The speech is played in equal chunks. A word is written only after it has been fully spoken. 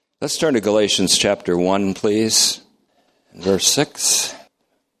Let's turn to Galatians chapter 1, please. Verse 6.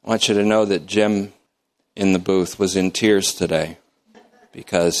 I want you to know that Jim in the booth was in tears today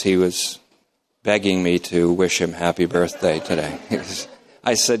because he was begging me to wish him happy birthday today.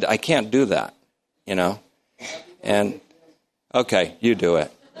 I said, I can't do that, And, okay, you do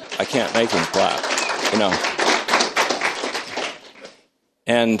it. I can't make him clap,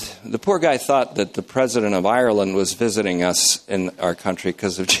 And the poor guy thought that the president of Ireland was visiting us in our country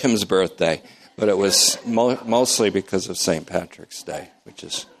because of Jim's birthday, but it was mostly because of St. Patrick's Day, which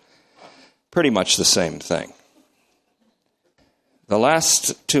is pretty much the same thing. The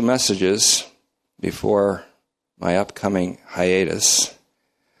last two messages before my upcoming hiatus,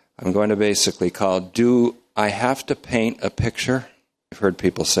 I'm going to basically call, Do I Have to Paint a Picture? I've heard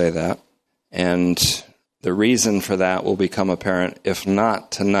people say that, and the reason for that will become apparent, if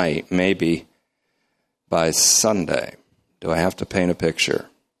not tonight, maybe by Sunday. Do I have to paint a picture?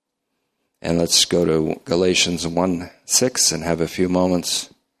 And let's go to Galatians 1:6 and have a few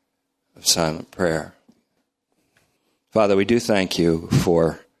moments of silent prayer. Father, we do thank you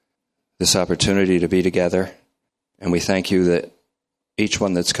for this opportunity to be together, and we thank you that each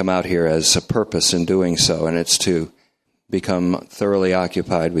one that's come out here has a purpose in doing so, and it's to become thoroughly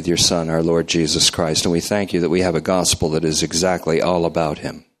occupied with your Son, our Lord Jesus Christ. And we thank you that we have a gospel that is exactly all about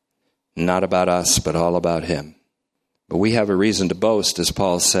him. Not about us, but all about him. But we have a reason to boast, as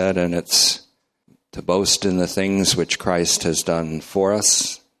Paul said, and it's to boast in the things which Christ has done for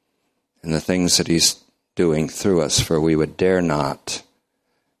us and the things that he's doing through us, for we would dare not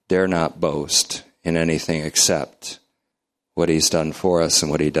boast in anything except what he's done for us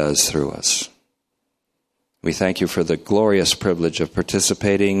and what he does through us. We thank you for the glorious privilege of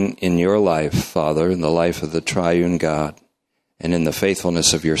participating in your life, Father, in the life of the triune God, and in the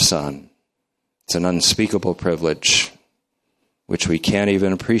faithfulness of your Son. It's an unspeakable privilege, which we can't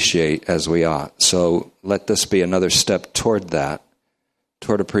even appreciate as we ought. So let this be another step toward that,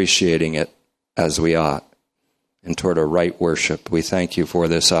 toward appreciating it as we ought, and toward a right worship. We thank you for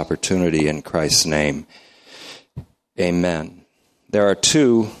this opportunity in Christ's name. Amen. There are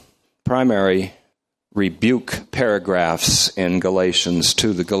two primary rebuke paragraphs in Galatians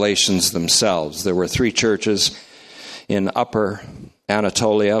to the Galatians themselves. There were three churches in Upper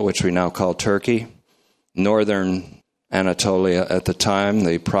Anatolia, which we now call Turkey, Northern Anatolia at the time,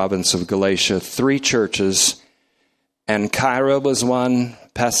 the province of Galatia, three churches, and Cairo was one,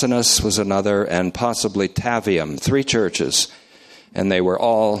 Pessinus was another, and possibly Tavium, three churches, and they were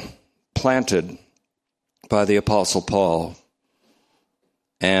all planted by the Apostle Paul.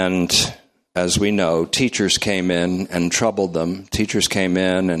 And as we know, teachers came in and troubled them. Teachers came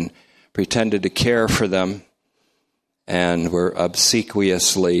in and pretended to care for them and were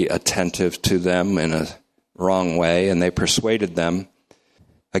obsequiously attentive to them in a wrong way, and they persuaded them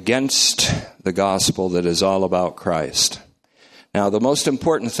against the gospel that is all about Christ. Now, the most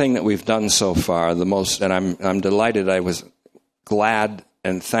important thing that we've done so far, and I'm delighted, I was glad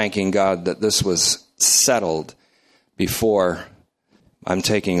and thanking God that this was settled before I'm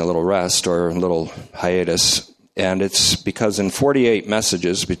taking a little rest or a little hiatus, and it's because in 48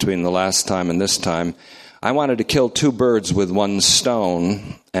 messages between the last time and this time, I wanted to kill two birds with one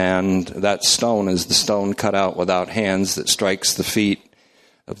stone, and that stone is the stone cut out without hands that strikes the feet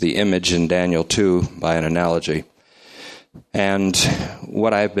of the image in Daniel 2 by an analogy. And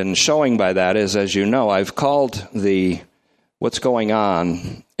what I've been showing by that is, as you know, I've called what's going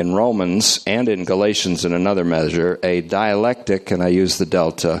on in Romans and in Galatians in another measure, a dialectic, and I use the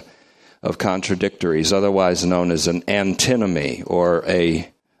delta, of contradictories, otherwise known as an antinomy, or a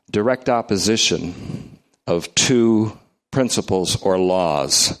direct opposition of two principles or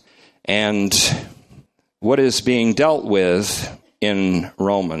laws. And what is being dealt with in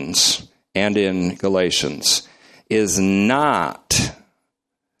Romans and in Galatians is not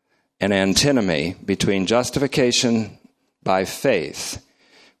an antinomy between justification by faith,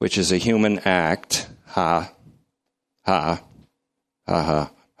 which is a human act,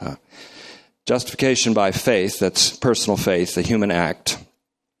 justification by faith, that's personal faith, the human act,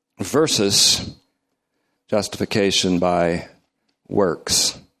 versus justification by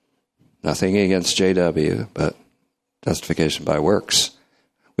works. Nothing against JW, but justification by works,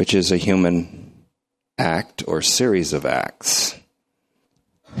 which is a human act or series of acts.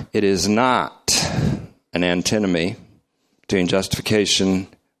 It is not an antinomy between justification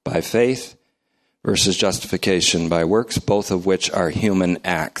by faith versus justification by works, both of which are human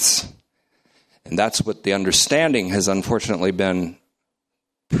acts. And that's what the understanding has unfortunately been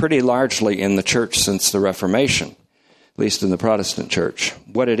pretty largely in the church since the Reformation, at least in the Protestant church.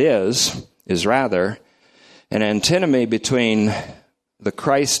 What it is rather an antinomy between the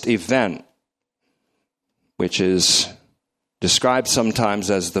Christ event, which is described sometimes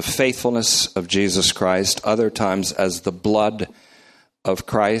as the faithfulness of Jesus Christ, other times as the blood of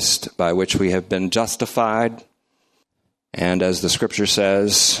Christ by which we have been justified. And as the scripture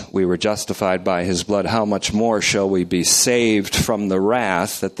says, we were justified by his blood. How much more shall we be saved from the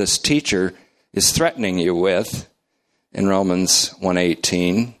wrath that this teacher is threatening you with in Romans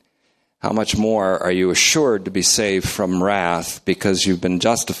 1:18? How much more are you assured to be saved from wrath because you've been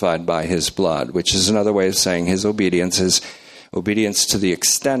justified by his blood, which is another way of saying his obedience to the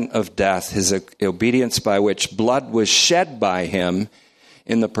extent of death, his obedience by which blood was shed by him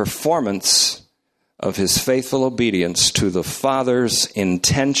in the performance of his faithful obedience to the Father's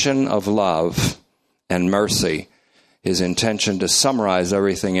intention of love and mercy, his intention to summarize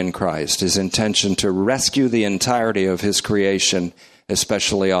everything in Christ, his intention to rescue the entirety of his creation,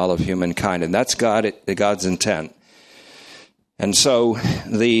 especially all of humankind. And that's God's intent. And so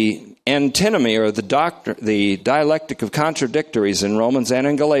the antinomy, or the dialectic of contradictories in Romans and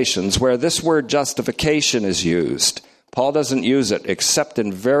in Galatians, where this word justification is used, Paul doesn't use it except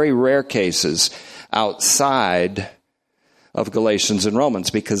in very rare cases outside of Galatians and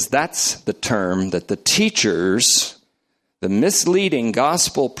Romans, because that's the term that the teachers, the misleading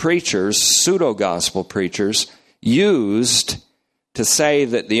gospel preachers, pseudo-gospel preachers, used to say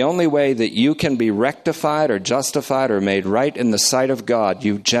that the only way that you can be rectified or justified or made right in the sight of God,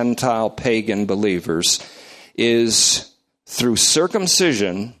 you Gentile pagan believers, is through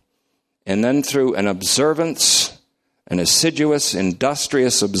circumcision and then through an observance, an assiduous,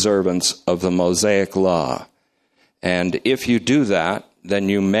 industrious observance of the Mosaic law. And if you do that, then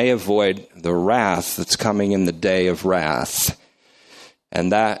you may avoid the wrath that's coming in the day of wrath.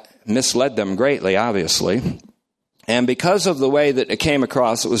 And that misled them greatly, obviously. And because of the way that it came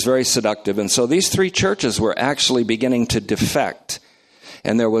across, it was very seductive. And so these three churches were actually beginning to defect.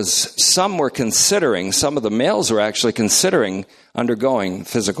 And some of the males were actually considering undergoing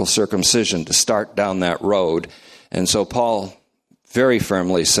physical circumcision to start down that road. And so Paul very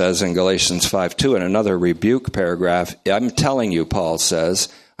firmly says in Galatians 5:2, in another rebuke paragraph, I'm telling you, Paul says,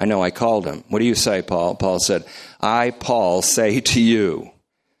 I know I called him. What do you say, Paul? Paul said, I, Paul, say to you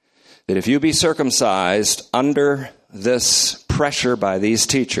that if you be circumcised under this pressure by these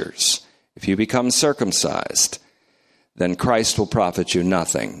teachers, if you become circumcised, then Christ will profit you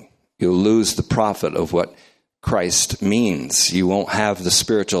nothing. You'll lose the profit of what Christ means. You won't have the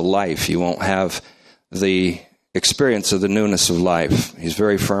spiritual life. You won't have the experience of the newness of life. He's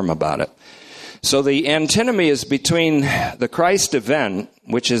very firm about it. So the antinomy is between the Christ event,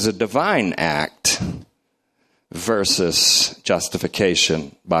 which is a divine act, versus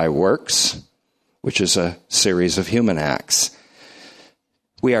justification by works, which is a series of human acts.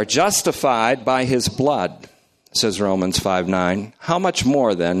 We are justified by his blood, says Romans 5:9. How much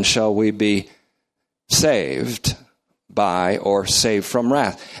more then shall we be saved by or saved from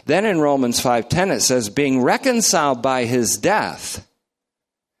wrath? Then in Romans 5:10 it says, being reconciled by his death.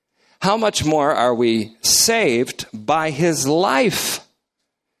 How much more are we saved by his life?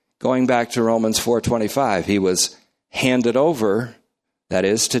 Going back to Romans 4:25, he was handed over, that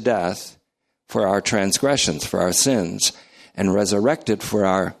is, to death, for our transgressions, for our sins, and resurrected for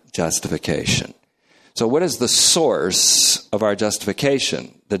our justification. So what is the source of our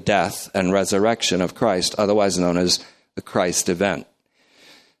justification? The death and resurrection of Christ, otherwise known as the Christ event.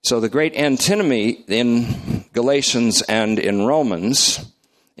 So the great antinomy in Galatians and in Romans,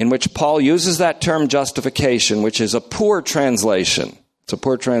 in which Paul uses that term justification, which is a poor translation. It's a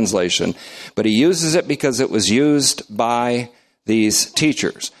poor translation, but he uses it because it was used by these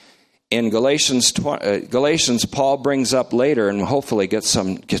teachers. In Galatians, Paul brings up later, and hopefully get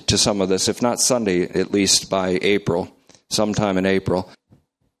to some of this, if not Sunday, at least by April, sometime in April.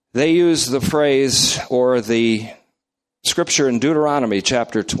 They use the phrase or the scripture in Deuteronomy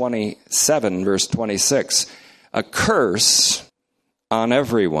chapter 27, verse 26, a curse on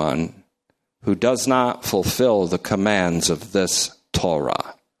everyone who does not fulfill the commands of this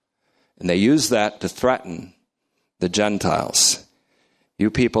Torah. And they use that to threaten the Gentiles.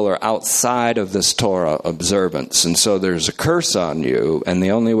 You people are outside of this Torah observance, and so there's a curse on you, and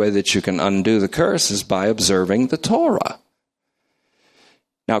the only way that you can undo the curse is by observing the Torah.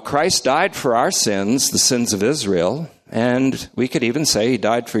 Now, Christ died for our sins, the sins of Israel, and we could even say he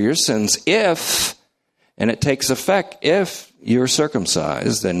died for your sins if, and it takes effect if you're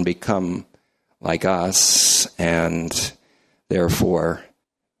circumcised and become like us, and therefore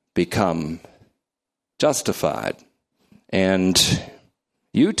become justified. And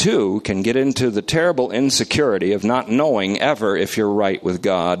you too can get into the terrible insecurity of not knowing ever if you're right with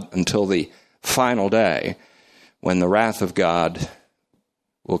God until the final day when the wrath of God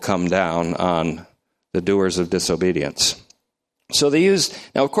will come down on the doers of disobedience. So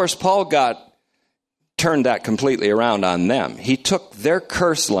now of course Paul turned that completely around on them. He took their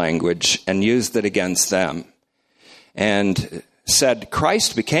curse language and used it against them and said,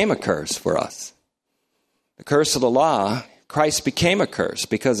 Christ became a curse for us. The curse of the law, Christ became a curse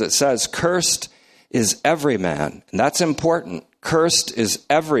because it says, cursed is every man. And that's important. Cursed is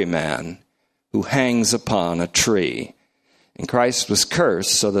every man who hangs upon a tree. And Christ was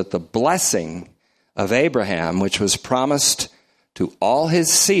cursed so that the blessing of Abraham, which was promised to all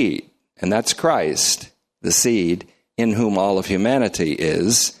his seed, and that's Christ, the seed in whom all of humanity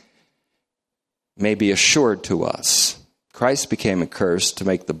is, may be assured to us. Christ became a curse to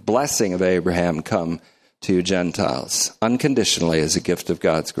make the blessing of Abraham come to you Gentiles, unconditionally as a gift of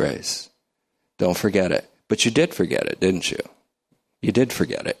God's grace. Don't forget it. But you did forget it, didn't you? You did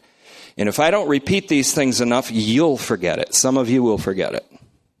forget it. And if I don't repeat these things enough, you'll forget it. Some of you will forget it.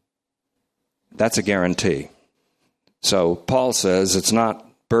 That's a guarantee. So Paul says it's not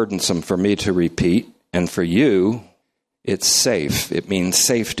burdensome for me to repeat, and for you, it's safe. It means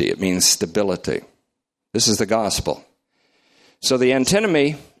safety. It means stability. This is the gospel. So the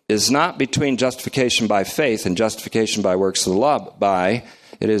antinomy is not between justification by faith and justification by works of the law,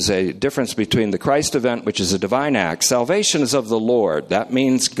 it is a difference between the Christ event, which is a divine act. Salvation is of the Lord. That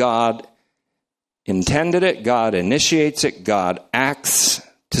means God intended it, God initiates it, God acts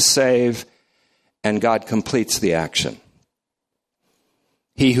to save, and God completes the action.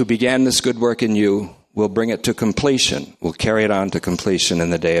 He who began this good work in you will bring it to completion, will carry it on to completion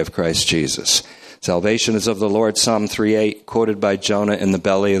in the day of Christ Jesus. Salvation is of the Lord, Psalm 3:8, quoted by Jonah in the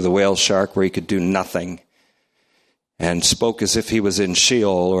belly of the whale shark where he could do nothing, and spoke as if he was in Sheol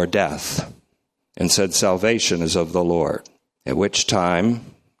or death, and said, salvation is of the Lord. At which time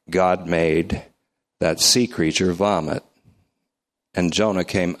God made that sea creature vomit, and Jonah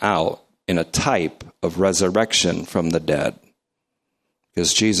came out in a type of resurrection from the dead.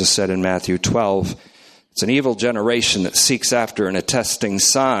 Because Jesus said in Matthew 12, it's an evil generation that seeks after an attesting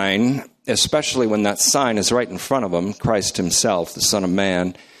sign, especially when that sign is right in front of them, Christ himself, the Son of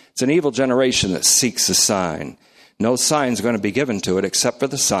Man. It's an evil generation that seeks a sign. No sign is going to be given to it except for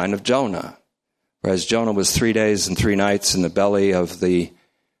the sign of Jonah. Whereas Jonah was 3 days and 3 nights in the belly of the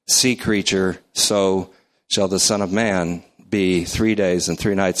sea creature, so shall the Son of Man be 3 days and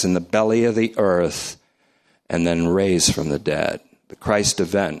 3 nights in the belly of the earth and then raised from the dead. The Christ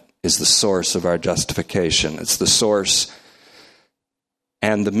event is the source of our justification. It's the source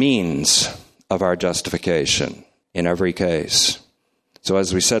and the means of our justification in every case. So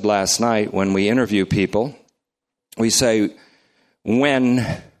as we said last night, when we interview people, we say, when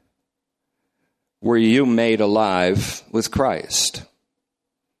were you made alive with Christ?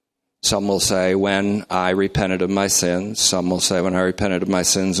 Some will say, when I repented of my sins. Some will say, when I repented of my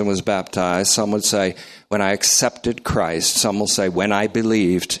sins and was baptized. Some would say, when I accepted Christ. Some will say, when I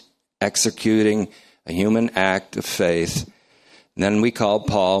believed, executing a human act of faith. And then we called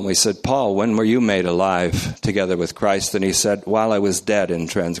Paul and we said, Paul, when were you made alive together with Christ? And he said, while I was dead in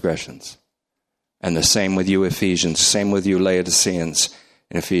transgressions. And the same with you, Ephesians. Same with you, Laodiceans,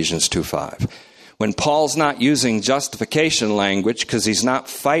 in Ephesians 2:5. When Paul's not using justification language because he's not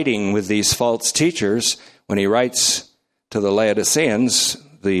fighting with these false teachers, when he writes to the Laodiceans,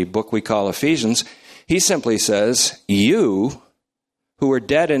 the book we call Ephesians, he simply says, you who were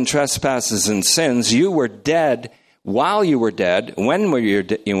dead in trespasses and sins, you were dead while you were dead. When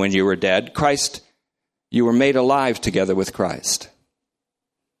you were dead, Christ, you were made alive together with Christ.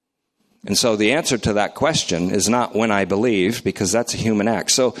 And so the answer to that question is not when I believe, because that's a human act.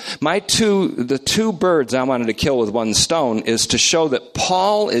 So the two birds I wanted to kill with one stone is to show that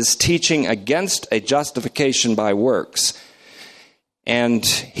Paul is teaching against a justification by works. And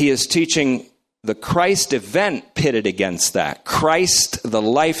he is teaching the Christ event pitted against that. Christ, the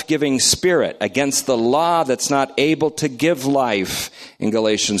life-giving Spirit, against the law that's not able to give life in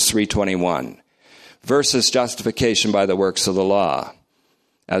Galatians 3:21, versus justification by the works of the law.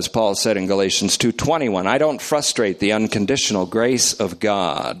 As Paul said in Galatians 2:21, I don't frustrate the unconditional grace of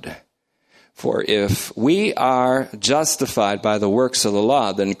God. For if we are justified by the works of the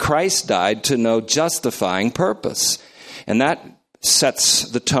law, then Christ died to no justifying purpose. And that sets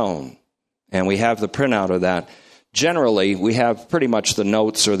the tone. And we have the printout of that. Generally, we have pretty much the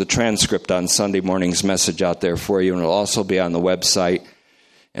notes or the transcript on Sunday morning's message out there for you, and it'll also be on the website.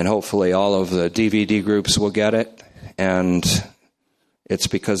 And hopefully all of the DVD groups will get it. And it's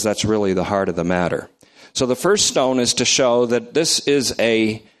because that's really the heart of the matter. So the first stone is to show that this is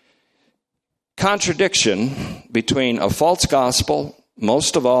a contradiction between a false gospel,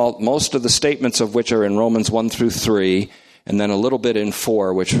 most of the statements of which are in Romans 1 through 3, and then a little bit in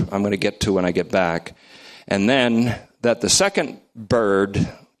 4, which I'm going to get to when I get back. And then that the second bird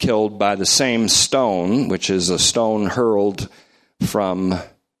killed by the same stone, which is a stone hurled from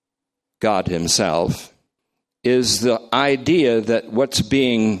God himself, is the idea that what's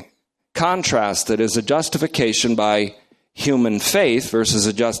being contrasted is a justification by human faith versus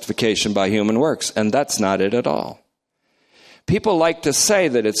a justification by human works. And that's not it at all. People like to say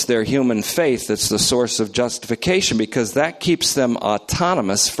that it's their human faith that's the source of justification because that keeps them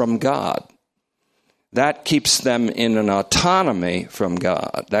autonomous from God. That keeps them in an autonomy from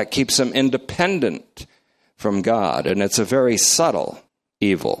God. That keeps them independent from God. And it's a very subtle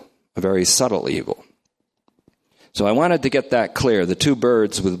evil, a very subtle evil. So I wanted to get that clear, the 2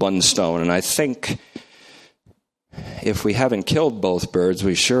 birds with 1 stone. And I think if we haven't killed both birds,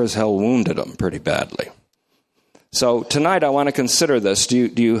 we sure as hell wounded them pretty badly. So tonight I want to consider this.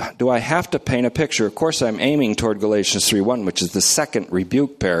 Do I have to paint a picture? Of course, I'm aiming toward Galatians 3:1, which is the second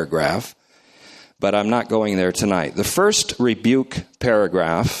rebuke paragraph, but I'm not going there tonight. The first rebuke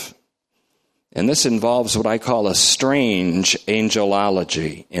paragraph, and this involves what I call a strange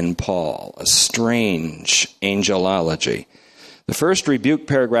angelology in Paul, a strange angelology. The first rebuke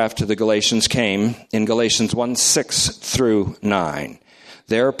paragraph to the Galatians came in Galatians 1:6 through 9.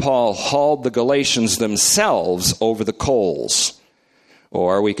 There Paul hauled the Galatians themselves over the coals.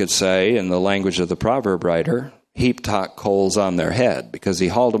 Or we could say, in the language of the proverb writer, heaped hot coals on their head, because he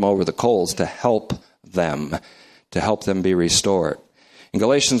hauled them over the coals to help them be restored. In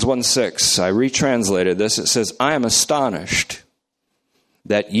Galatians 1:6, I retranslated this. It says, I am astonished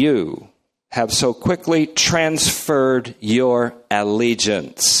that you have so quickly transferred your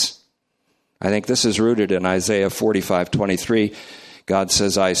allegiance. I think this is rooted in Isaiah 45:23. God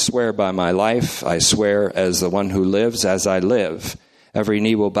says, I swear by my life, I swear as the one who lives, as I live. Every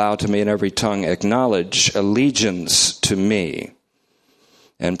knee will bow to me and every tongue acknowledge allegiance to me.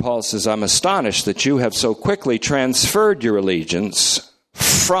 And Paul says, I'm astonished that you have so quickly transferred your allegiance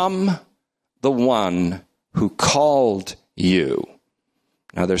from the one who called you.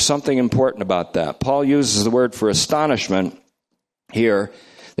 Now there's something important about that. Paul uses the word for astonishment here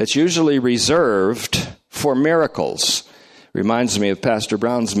that's usually reserved for miracles. Reminds me of Pastor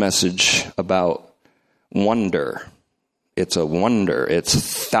Brown's message about wonder. It's a wonder. It's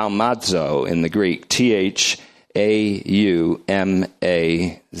thaumazo in the Greek. Thaumazo.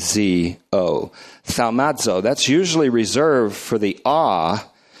 Thaumazo. That's usually reserved for the awe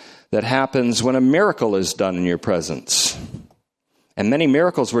that happens when a miracle is done in your presence. And many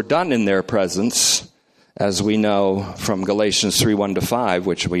miracles were done in their presence, as we know from Galatians 3:1-5,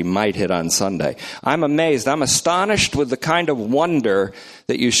 which we might hit on Sunday. I'm amazed. I'm astonished with the kind of wonder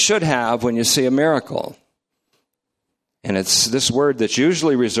that you should have when you see a miracle. And it's this word that's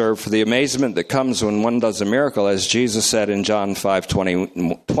usually reserved for the amazement that comes when one does a miracle, as Jesus said in John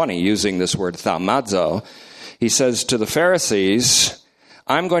 5:20, using this word thaumazo. He says to the Pharisees,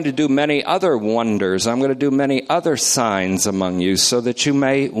 I'm going to do many other wonders. I'm going to do many other signs among you so that you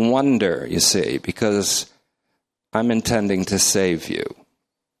may wonder, you see, because I'm intending to save you,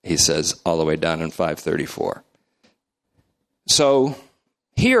 he says all the way down in 5:34. So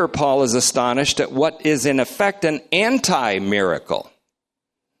here Paul is astonished at what is in effect an anti-miracle,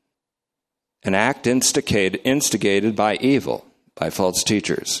 an act instigated by evil, by false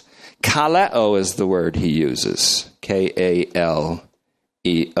teachers. Kaleo is the word he uses, Kaleo.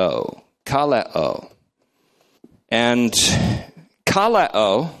 Kaleo. And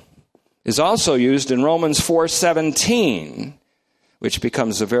kaleo is also used in Romans 4:17, which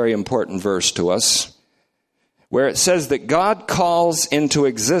becomes a very important verse to us, where it says that God calls into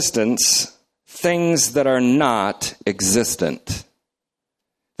existence things that are not existent.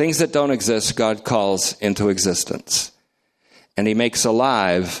 Things that don't exist, God calls into existence. And he makes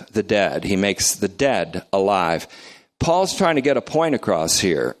alive the dead. He makes the dead alive. Paul's trying to get a point across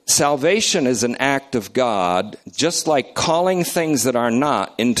here. Salvation is an act of God, just like calling things that are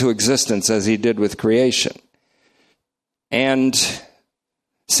not into existence as he did with creation. And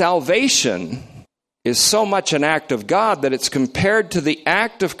salvation is so much an act of God that it's compared to the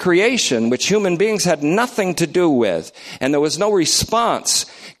act of creation, which human beings had nothing to do with. And there was no response.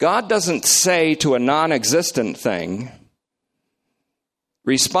 God doesn't say to a non-existent thing,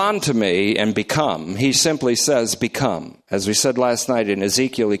 respond to me and become. He simply says, become. As we said last night in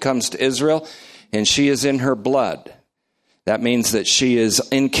Ezekiel, he comes to Israel and she is in her blood. That means that she is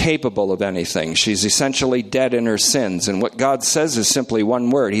incapable of anything. She's essentially dead in her sins. And what God says is simply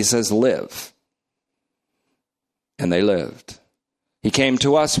one word. He says, live. And they lived. He came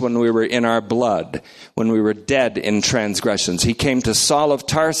to us when we were in our blood, when we were dead in transgressions. He came to Saul of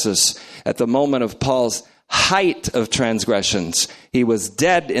Tarsus at the moment of Paul's height of transgressions. He was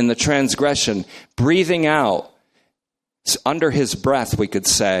dead in the transgression, breathing out. Under his breath, we could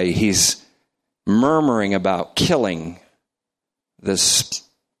say, he's murmuring about killing this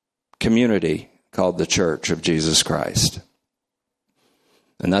community called the Church of Jesus Christ.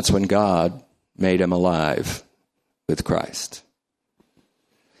 And that's when God made him alive with Christ.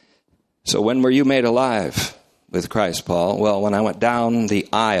 So when were you made alive with Christ, Paul? Well, when I went down the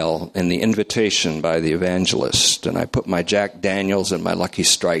aisle in the invitation by the evangelist, and I put my Jack Daniels and my Lucky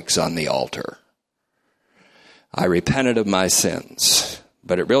Strikes on the altar. I repented of my sins,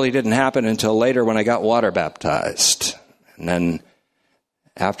 but it really didn't happen until later when I got water baptized. And then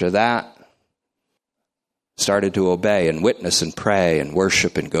after that, started to obey and witness and pray and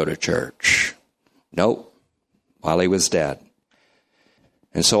worship and go to church. Nope, while he was dead.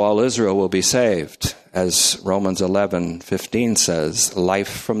 And so all Israel will be saved. As Romans 11:15 says, life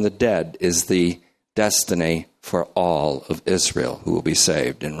from the dead is the destiny for all of Israel who will be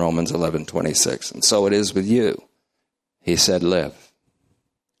saved in Romans 11:26. And so it is with you. He said, live.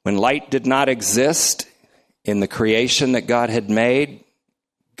 When light did not exist in the creation that God had made,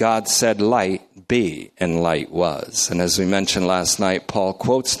 God said, light be, and light was. And as we mentioned last night, Paul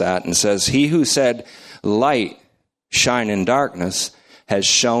quotes that and says, he who said, light shine in darkness, has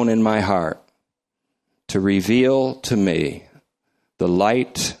shone in my heart to reveal to me the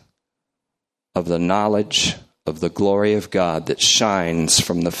light of the knowledge of the glory of God that shines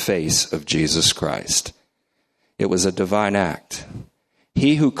from the face of Jesus Christ. It was a divine act.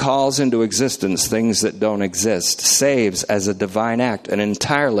 He who calls into existence things that don't exist saves as a divine act, an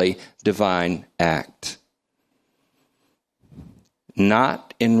entirely divine act.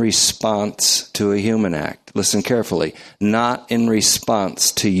 Not in response to a human act. Listen carefully. Not in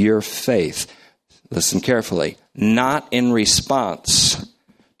response to your faith. Listen carefully. Not in response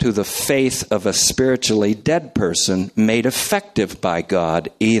to the faith of a spiritually dead person made effective by God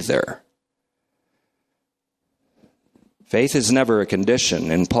either. Faith is never a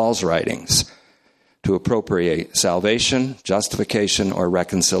condition in Paul's writings to appropriate salvation, justification, or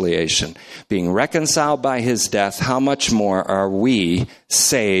reconciliation. Being reconciled by his death, how much more are we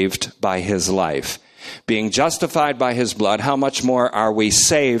saved by his life? Being justified by his blood, how much more are we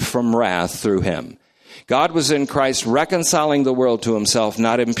saved from wrath through him? God was in Christ reconciling the world to himself,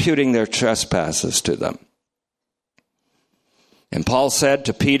 not imputing their trespasses to them. And Paul said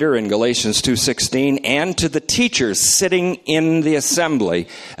to Peter in Galatians 2:16, and to the teachers sitting in the assembly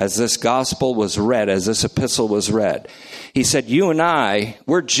as this gospel was read, as this epistle was read, he said, you and I,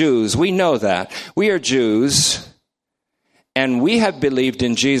 we're Jews. We know that. We are Jews, and we have believed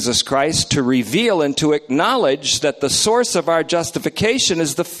in Jesus Christ to reveal and to acknowledge that the source of our justification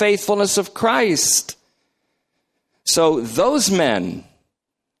is the faithfulness of Christ. So those men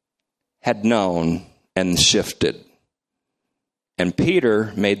had known and shifted. And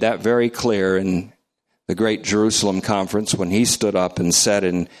Peter made that very clear in the Great Jerusalem Conference when he stood up and said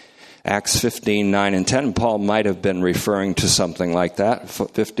in Acts 15:9 and 10, Paul might have been referring to something like that,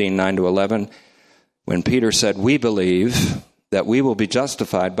 15:9 to 11, when Peter said, we believe that we will be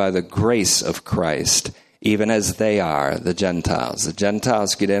justified by the grace of Christ, even as they are, the Gentiles. The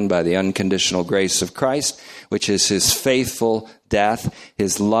Gentiles get in by the unconditional grace of Christ, which is his faithful death,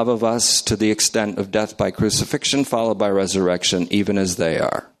 his love of us to the extent of death by crucifixion, followed by resurrection, even as they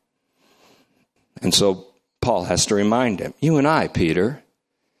are. And so Paul has to remind him, you and I, Peter,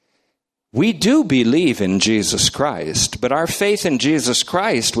 we do believe in Jesus Christ, but our faith in Jesus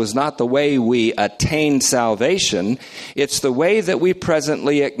Christ was not the way we attained salvation. It's the way that we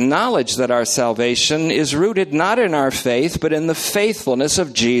presently acknowledge that our salvation is rooted not in our faith, but in the faithfulness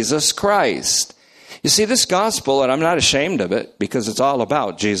of Jesus Christ. You see, this gospel, and I'm not ashamed of it, because it's all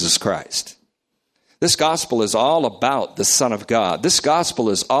about Jesus Christ. This gospel is all about the Son of God. This gospel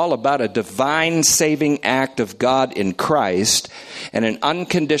is all about a divine saving act of God in Christ and an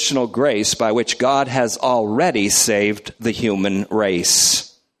unconditional grace by which God has already saved the human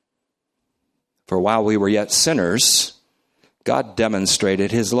race. For while we were yet sinners, God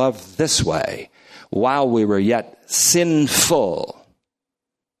demonstrated his love this way. While we were yet sinful,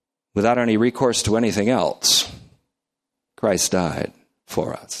 without any recourse to anything else, Christ died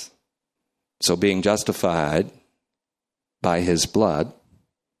for us. So being justified by his blood,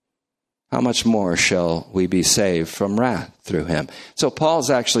 how much more shall we be saved from wrath through him? So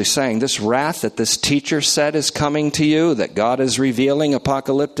Paul's actually saying this wrath that this teacher said is coming to you, that God is revealing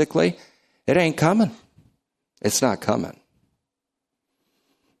apocalyptically, it ain't coming. It's not coming.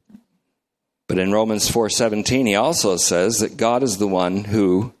 But in Romans 4:17, he also says that God is the one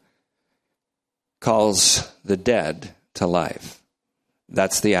who calls the dead to life.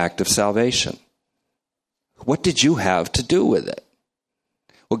 That's the act of salvation. What did you have to do with it?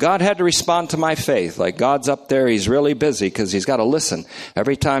 Well, God had to respond to my faith. Like God's up there, he's really busy because he's got to listen.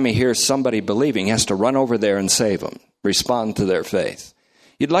 Every time he hears somebody believing, he has to run over there and save them, respond to their faith.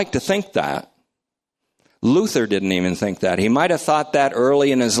 You'd like to think that. Luther didn't even think that. He might have thought that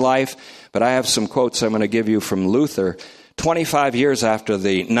early in his life, but I have some quotes I'm going to give you from Luther 25 years after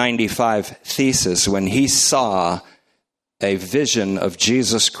the 95 thesis, when he saw a vision of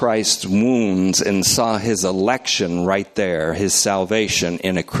Jesus Christ's wounds and saw his election right there, his salvation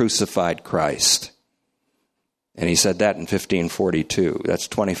in a crucified Christ. And he said that in 1542. That's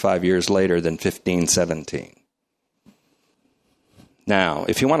 25 years later than 1517. Now,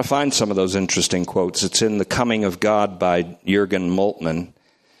 if you want to find some of those interesting quotes, it's in The Coming of God by Jürgen Moltmann,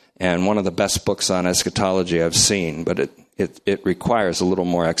 and one of the best books on eschatology I've seen, but it requires a little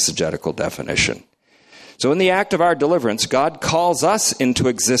more exegetical definition. So in the act of our deliverance, God calls us into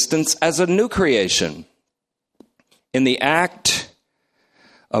existence as a new creation. In the act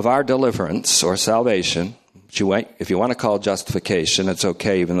of our deliverance or salvation, if you want to call justification, it's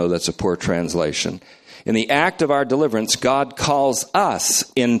okay, even though that's a poor translation. In the act of our deliverance, God calls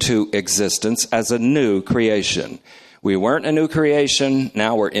us into existence as a new creation. We weren't a new creation,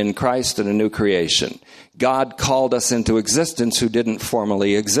 now we're in Christ and a new creation. God called us into existence who didn't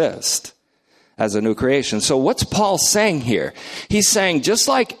formally exist as a new creation. So what's Paul saying here? He's saying just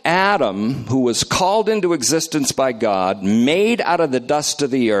like Adam, who was called into existence by God, made out of the dust of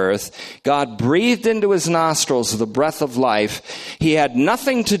the earth, God breathed into his nostrils the breath of life. He had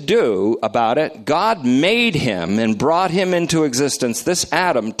nothing to do about it. God made him and brought him into existence. This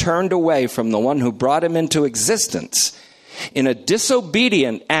Adam turned away from the one who brought him into existence in a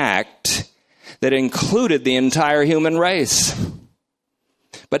disobedient act that included the entire human race.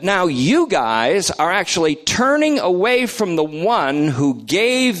 But now you guys are actually turning away from the one who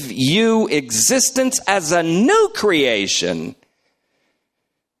gave you existence as a new creation.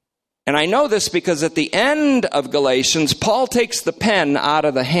 And I know this because at the end of Galatians, Paul takes the pen out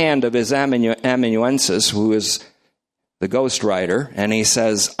of the hand of his amanuensis, who is the ghostwriter, and he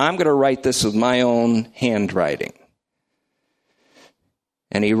says, I'm going to write this with my own handwriting.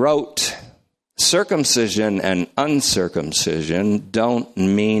 And he wrote, circumcision and uncircumcision don't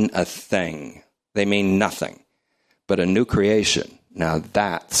mean a thing. They mean nothing. But a new creation, now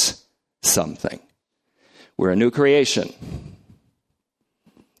that's something. We're a new creation.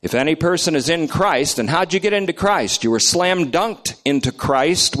 If any person is in Christ, and how'd you get into Christ? You were slam dunked into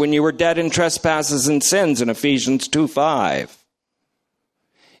Christ when you were dead in trespasses and sins in Ephesians 2:5.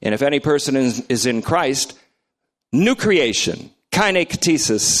 And if any person is in Christ, new creation,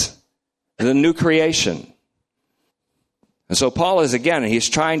 kainektesis, the new creation. And so Paul is, again, he's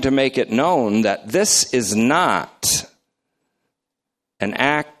trying to make it known that this is not an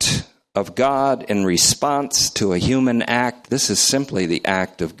act of God in response to a human act. This is simply the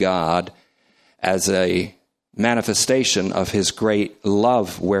act of God as a manifestation of his great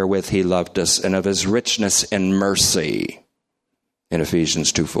love wherewith he loved us and of his richness in mercy in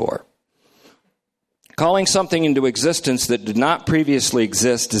Ephesians 2:4. Calling something into existence that did not previously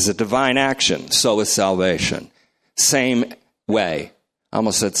exist is a divine action. So is salvation. Same way. I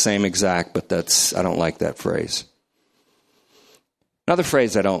almost said same exact, but I don't like that phrase. Another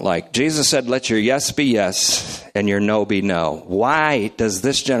phrase I don't like. Jesus said, let your yes be yes and your no be no. Why does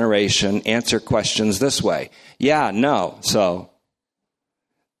this generation answer questions this way? Yeah, no. So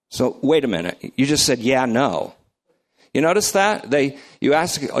wait a minute. You just said yeah, no. You notice that? You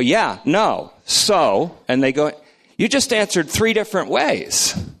ask, oh yeah, no, so, and they go, you just answered 3 different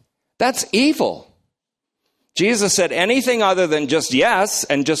ways. That's evil. Jesus said anything other than just yes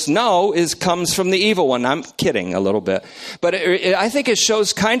and just no comes from the evil one. I'm kidding a little bit. But I think it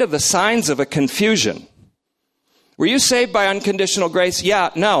shows kind of the signs of a confusion. Were you saved by unconditional grace? Yeah,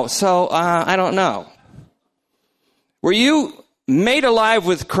 no, so I don't know. Were you made alive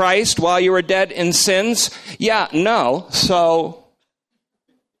with Christ while you were dead in sins? Yeah, no. So,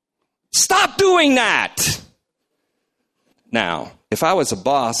 stop doing that. Now, if I was a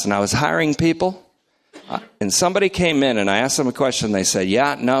boss and I was hiring people, and somebody came in and I asked them a question, they said,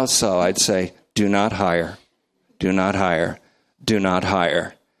 yeah, no, so, I'd say, do not hire, do not hire, do not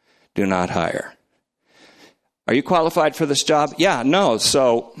hire, do not hire. Are you qualified for this job? Yeah, no,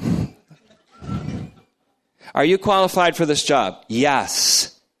 so... Are you qualified for this job?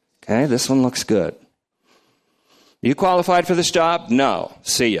 Yes. Okay, this one looks good. Are you qualified for this job? No.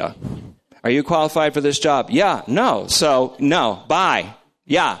 See ya. Are you qualified for this job? Yeah. No. So, no. Bye.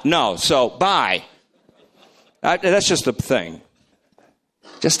 Yeah. No. So, bye. That's just a thing.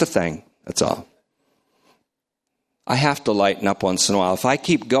 Just a thing. That's all. I have to lighten up once in a while. If I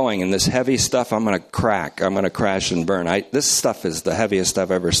keep going in this heavy stuff, I'm going to crack. I'm going to crash and burn. This stuff is the heaviest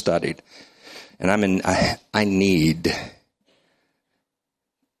I've ever studied. And I need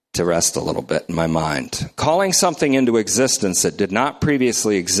to rest a little bit in my mind. Calling something into existence that did not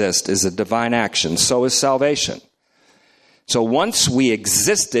previously exist is a divine action. So is salvation. So once we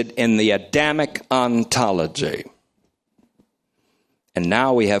existed in the Adamic ontology, and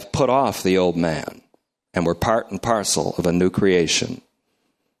now we have put off the old man, and we're part and parcel of a new creation,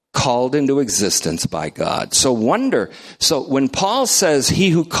 called into existence by God. So when Paul says,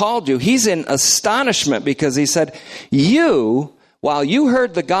 he who called you, he's in astonishment because he said, while you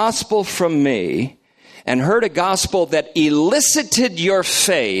heard the gospel from me and heard a gospel that elicited your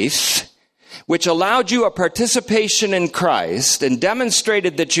faith, which allowed you a participation in Christ and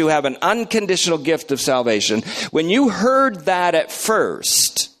demonstrated that you have an unconditional gift of salvation, when you heard that at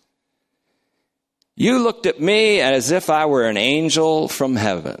first, you looked at me as if I were an angel from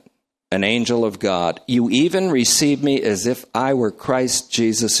heaven, an angel of God. You even received me as if I were Christ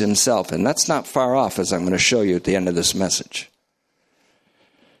Jesus himself. And that's not far off, as I'm going to show you at the end of this message.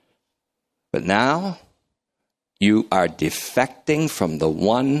 But now, you are defecting from the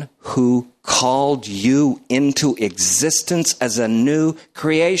one who called you into existence as a new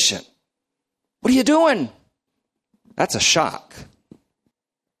creation. What are you doing? That's a shock.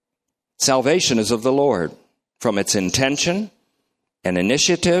 Salvation is of the Lord, from its intention and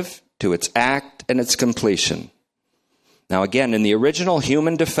initiative to its act and its completion. Now again, in the original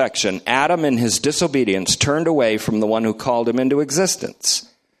human defection, Adam in his disobedience turned away from the one who called him into existence,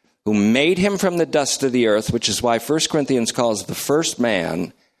 who made him from the dust of the earth, which is why 1 Corinthians calls the first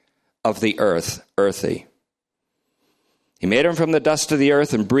man of the earth earthy. He made him from the dust of the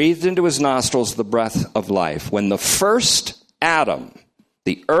earth and breathed into his nostrils the breath of life. When the first Adam,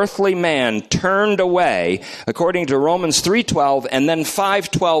 the earthly man, turned away, according to Romans 3:12 and then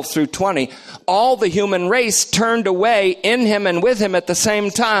 5:12 through 20, all the human race turned away in him and with him at the same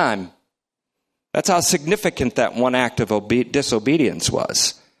time. That's how significant that one act of disobedience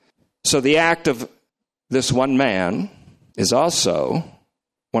was. So the act of this one man is also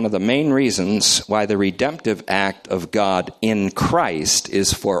one of the main reasons why the redemptive act of God in Christ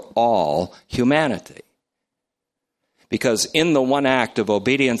is for all humanity. Because in the one act of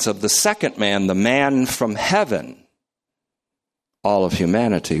obedience of the second man, the man from heaven, all of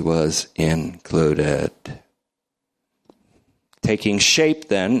humanity was included. Taking shape,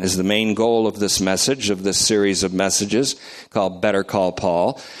 then, is the main goal of this message, of this series of messages called Better Call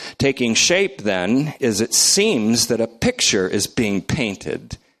Paul. Taking shape, then, is it seems that a picture is being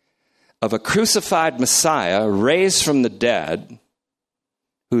painted of a crucified Messiah raised from the dead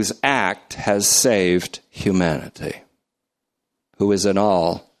whose act has saved humanity, who is an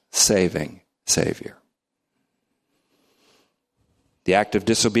all-saving Savior. The act of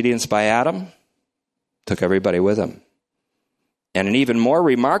disobedience by Adam took everybody with him. And an even more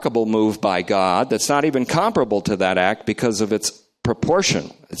remarkable move by God that's not even comparable to that act because of its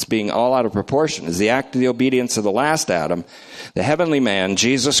proportion, it's being all out of proportion, is the act of the obedience of the last Adam. The heavenly man,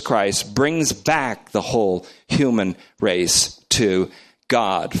 Jesus Christ, brings back the whole human race to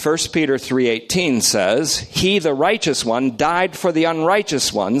God. 1 Peter 3:18 says, he, the righteous one, died for the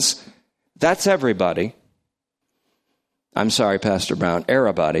unrighteous ones. That's everybody. I'm sorry, Pastor Brown,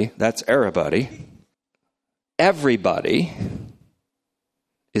 everybody. That's everybody. Everybody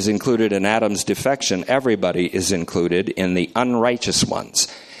is included in Adam's defection. Everybody is included in the unrighteous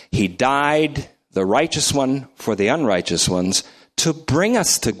ones. He died, the righteous one, for the unrighteous ones, to bring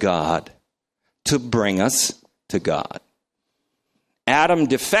us to God. To bring us to God. Adam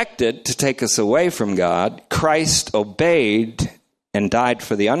defected to take us away from God. Christ obeyed and died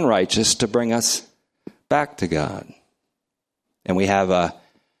for the unrighteous to bring us back to God. And we have a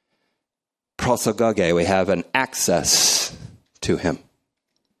prosagoge, we have an access to him.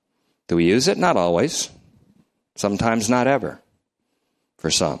 Do we use it? Not always. Sometimes not ever. For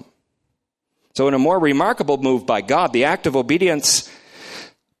some. So in a more remarkable move by God, the act of obedience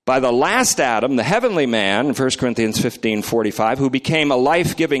by the last Adam, the heavenly man, 1 Corinthians 15:45, who became a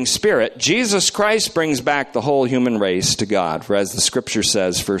life-giving spirit, Jesus Christ brings back the whole human race to God. For as the scripture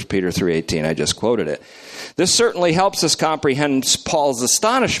says, 1 Peter 3:18, I just quoted it. This certainly helps us comprehend Paul's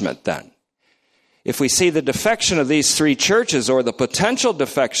astonishment then. If we see the defection of these three churches, or the potential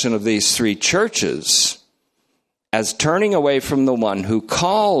defection of these three churches, as turning away from the one who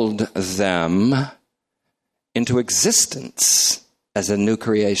called them into existence as a new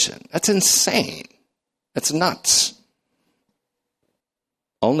creation. That's insane. That's nuts.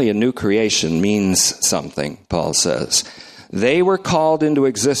 Only a new creation means something, Paul says. They were called into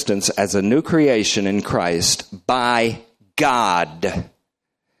existence as a new creation in Christ by God.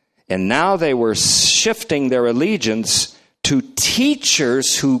 And now they were shifting their allegiance to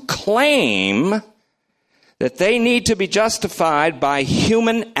teachers who claim that they need to be justified by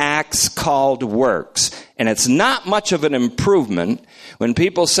human acts called works. And it's not much of an improvement when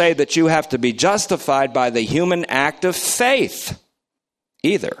people say that you have to be justified by the human act of faith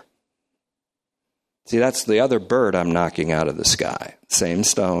either. See, that's the other bird I'm knocking out of the sky. Same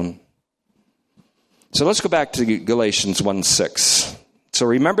stone. So let's go back to Galatians 1:6. So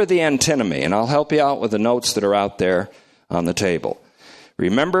remember the antinomy, and I'll help you out with the notes that are out there on the table.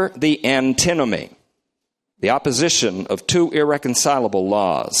 Remember the antinomy, the opposition of two irreconcilable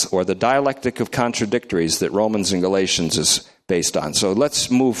laws, or the dialectic of contradictories that Romans and Galatians is based on. So let's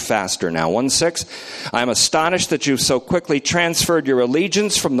move faster now. 1:6, I am astonished that you've so quickly transferred your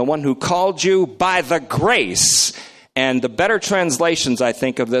allegiance from the one who called you by the grace. And the better translations, I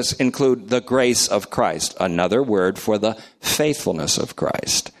think, of this include the grace of Christ, another word for the faithfulness of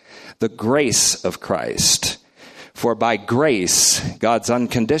Christ. The grace of Christ. For by grace, God's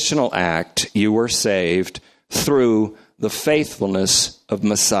unconditional act, you were saved through the faithfulness of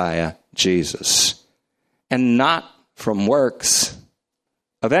Messiah Jesus, and not from works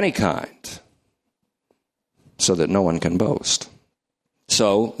of any kind, so that no one can boast.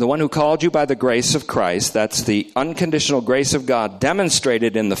 So, the one who called you by the grace of Christ, that's the unconditional grace of God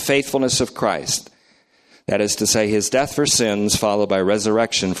demonstrated in the faithfulness of Christ. That is to say, his death for sins followed by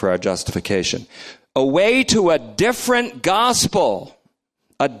resurrection for our justification. Away to a different gospel,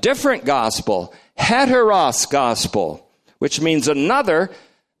 heteros gospel, which means another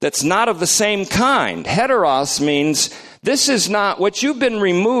that's not of the same kind. Heteros means this is not, what you've been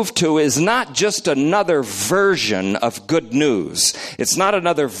removed to is not just another version of good news. It's not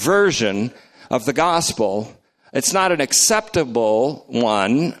another version of the gospel. It's not an acceptable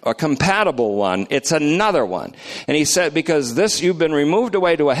one or compatible one. It's another one. And he said, because this, you've been removed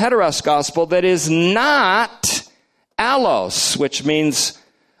away to a heteros gospel that is not allos, which means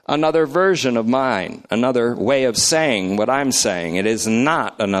another version of mine, another way of saying what I'm saying. It is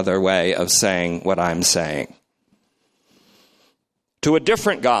not another way of saying what I'm saying. To a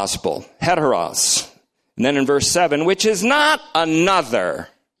different gospel, heteros. And then in verse 7, which is not another,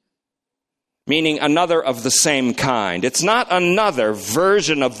 meaning another of the same kind. It's not another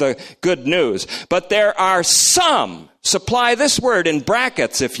version of the good news, but there are some, supply this word in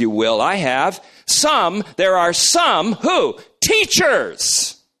brackets if you will, I have, there are some who?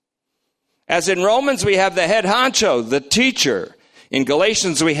 Teachers. As in Romans we have the head honcho, the teacher. In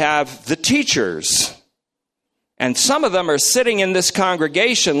Galatians we have the teachers. And some of them are sitting in this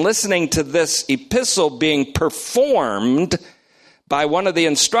congregation listening to this epistle being performed by one of the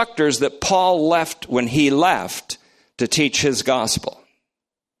instructors that Paul left when he left to teach his gospel.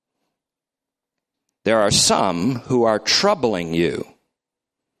 There are some who are troubling you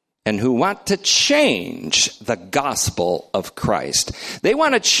and who want to change the gospel of Christ. They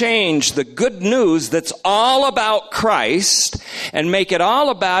want to change the good news that's all about Christ and make it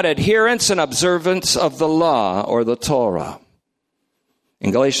all about adherence and observance of the law or the Torah. In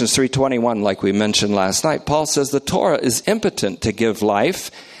Galatians 3:21, like we mentioned last night, Paul says the Torah is impotent to give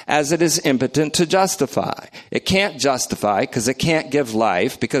life as it is impotent to justify. It can't justify because it can't give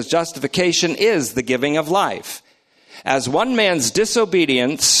life, because justification is the giving of life. As one man's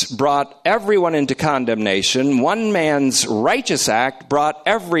disobedience brought everyone into condemnation, one man's righteous act brought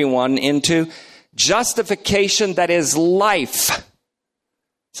everyone into justification that is life,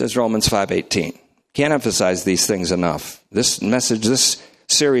 says Romans 5:18. Can't emphasize these things enough. This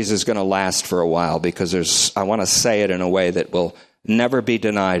series is going to last for a while because I want to say it in a way that will never be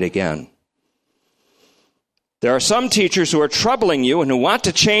denied again. There are some teachers who are troubling you and who want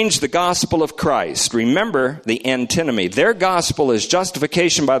to change the gospel of Christ. Remember the antinomy. Their gospel is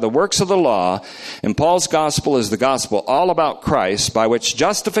justification by the works of the law, and Paul's gospel is the gospel all about Christ, by which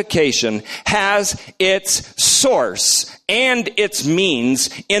justification has its source and its means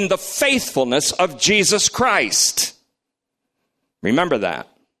in the faithfulness of Jesus Christ. Remember that.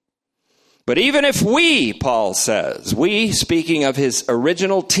 But even if we, Paul says, we, speaking of his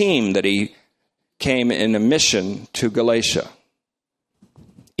original team that he came in a mission to Galatia,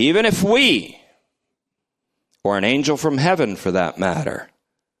 even if we, or an angel from heaven for that matter,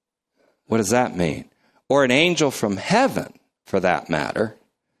 what does that mean? Or an angel from heaven for that matter,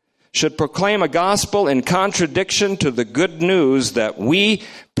 should proclaim a gospel in contradiction to the good news that we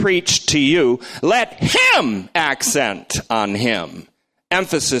preach to you, let him, accent on him,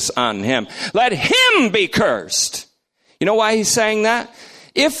 emphasis on him, let him be cursed. You know why he's saying that?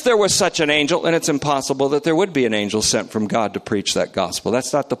 If there was such an angel, and it's impossible that there would be an angel sent from God to preach that gospel.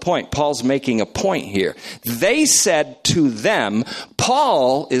 That's not the point. Paul's making a point here. They said to them,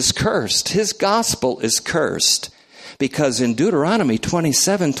 Paul is cursed. His gospel is cursed. Because in Deuteronomy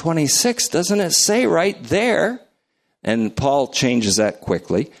 27:26, doesn't it say right there, and Paul changes that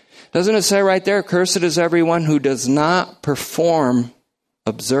quickly, doesn't it say right there, cursed is everyone who does not perform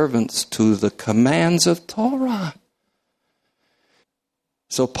observance to the commands of Torah.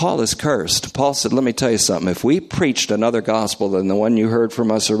 So Paul is cursed. Paul said, let me tell you something. If we preached another gospel than the one you heard from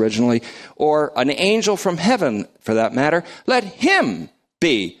us originally, or an angel from heaven for that matter, let him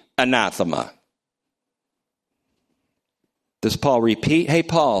be anathema. Does Paul repeat? Hey,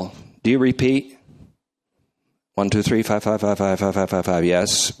 Paul, do you repeat? 1, 2, 3, 5, 5, 5, 5, 5, 5, 5, 5.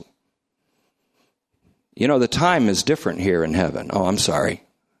 Yes. You know, the time is different here in heaven. Oh, I'm sorry.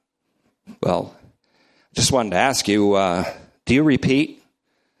 Well, just wanted to ask you, do you repeat?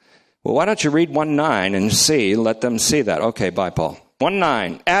 Well, why don't you read 1:9 and see, let them see that. Okay, bye, Paul.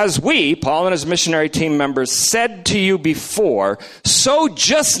 1:9. As we, Paul and his missionary team members, said to you before, so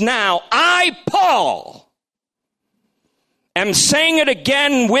just now I, Paul, am saying it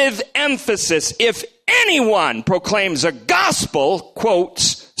again with emphasis. If anyone proclaims a gospel,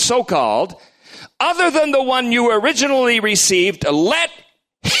 quotes, so-called, other than the one you originally received, let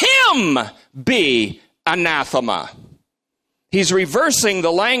him be anathema. He's reversing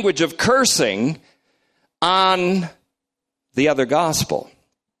the language of cursing on the other gospel.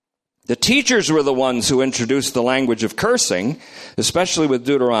 The teachers were the ones who introduced the language of cursing, especially with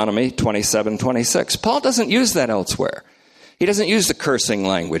Deuteronomy 27:26. Paul doesn't use that elsewhere. He doesn't use the cursing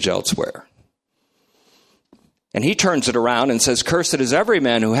language elsewhere. And he turns it around and says, cursed is every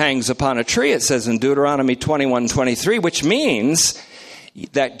man who hangs upon a tree, it says in Deuteronomy 21:23, which means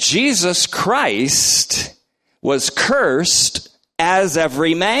that Jesus Christ was cursed as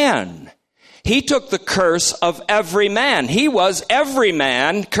every man. He took the curse of every man. He was every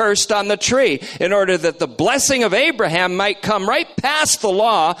man cursed on the tree in order that the blessing of Abraham might come right past the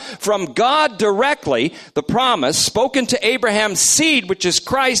law from God directly, the promise spoken to Abraham's seed, which is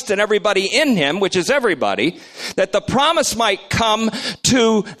Christ, and everybody in him, which is everybody, that the promise might come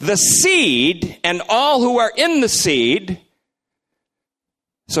to the seed and all who are in the seed.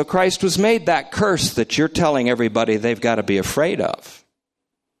 So Christ was made that curse that you're telling everybody they've got to be afraid of.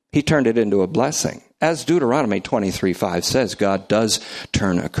 He turned it into a blessing. As Deuteronomy 23:5 says, God does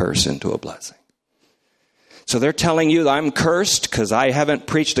turn a curse into a blessing. So they're telling you I'm cursed because I haven't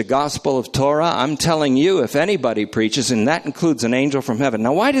preached the gospel of Torah. I'm telling you, if anybody preaches, and that includes an angel from heaven.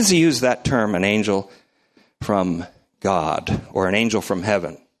 Now, why does he use that term, an angel from God or an angel from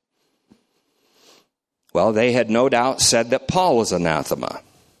heaven? Well, they had no doubt said that Paul was anathema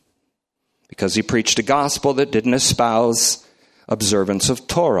because he preached a gospel that didn't espouse observance of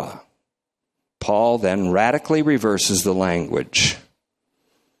Torah. Paul then radically reverses the language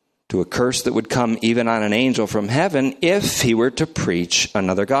to a curse that would come even on an angel from heaven if he were to preach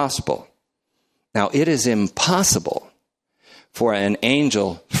another gospel. Now, it is impossible for an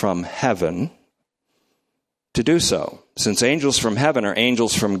angel from heaven to do so, since angels from heaven are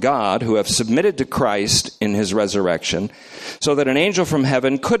angels from God who have submitted to Christ in his resurrection, so that an angel from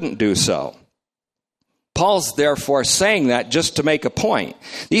heaven couldn't do so. Paul's therefore saying that just to make a point.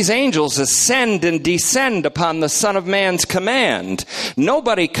 These angels ascend and descend upon the Son of Man's command.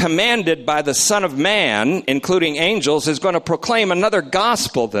 Nobody commanded by the Son of Man, including angels, is going to proclaim another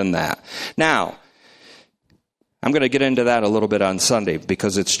gospel than that. Now, I'm going to get into that a little bit on Sunday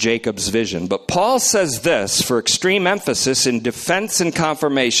because it's Jacob's vision. But Paul says this for extreme emphasis in defense and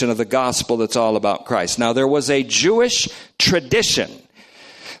confirmation of the gospel that's all about Christ. Now, there was a Jewish tradition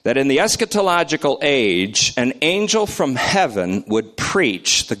that in the eschatological age, an angel from heaven would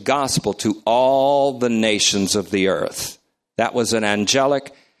preach the gospel to all the nations of the earth. That was an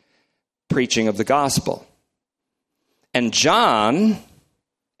angelic preaching of the gospel. And John,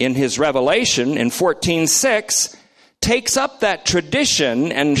 in his Revelation in 14:6, takes up that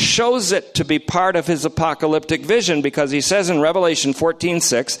tradition and shows it to be part of his apocalyptic vision, because he says in Revelation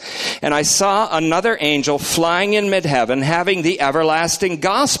 14:6, and I saw another angel flying in mid-heaven, having the everlasting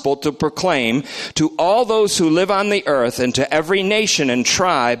gospel to proclaim to all those who live on the earth and to every nation and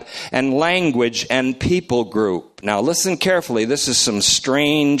tribe and language and people group. Now listen carefully, this is some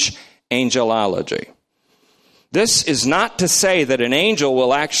strange angelology. This is not to say that an angel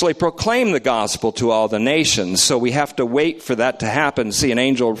will actually proclaim the gospel to all the nations, so we have to wait for that to happen, see an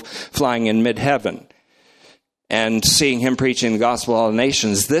angel flying in mid-heaven and seeing him preaching the gospel to all the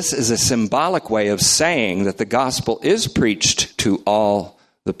nations. This is a symbolic way of saying that the gospel is preached to all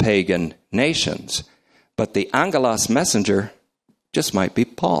the pagan nations. But the angelos messenger Just might be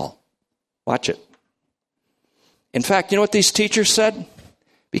Paul. Watch it. In fact, you know what these teachers said?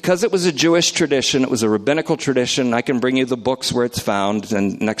 Because it was a Jewish tradition, it was a rabbinical tradition. I can bring you the books where it's found,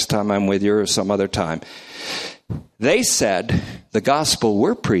 and next time I'm with you or some other time. They said, the gospel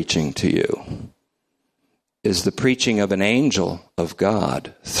we're preaching to you is the preaching of an angel of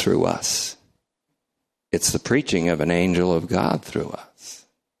God through us. It's the preaching of an angel of God through us.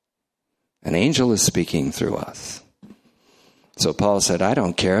 An angel is speaking through us. So Paul said, I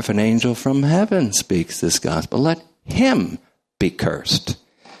don't care if an angel from heaven speaks this gospel. Let him be cursed.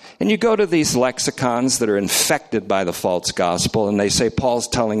 And you go to these lexicons that are infected by the false gospel, and they say Paul's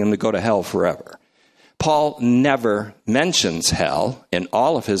telling them to go to hell forever. Paul never mentions hell in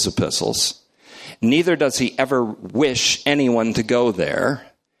all of his epistles. Neither does he ever wish anyone to go there.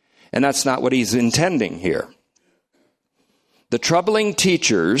 And that's not what he's intending here. The troubling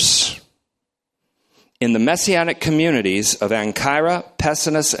teachers in the Messianic communities of Ancyra,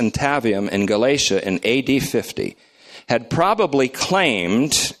 Pessinus, and Tavium in Galatia in AD 50 had probably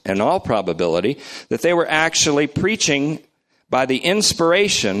claimed, in all probability, that they were actually preaching by the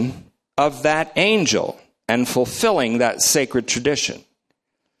inspiration of that angel and fulfilling that sacred tradition.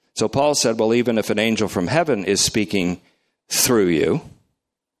 So Paul said, well, even if an angel from heaven is speaking through you,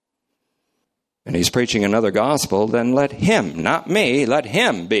 and he's preaching another gospel, then let him, not me, let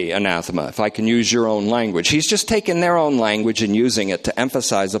him be anathema, if I can use your own language. He's just taking their own language and using it to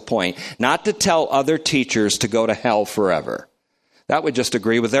emphasize a point, not to tell other teachers to go to hell forever. That would just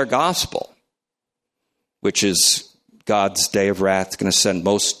agree with their gospel, which is God's day of wrath is going to send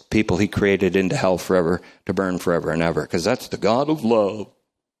most people he created into hell forever to burn forever and ever, because that's the God of love.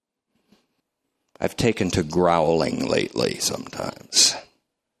 I've taken to growling lately sometimes.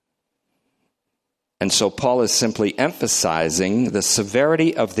 And so Paul is simply emphasizing the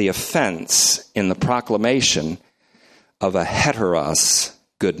severity of the offense in the proclamation of a heteros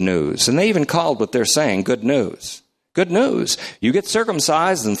good news. And they even called what they're saying good news. Good news. You get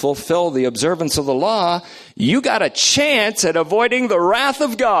circumcised and fulfill the observance of the law, you got a chance at avoiding the wrath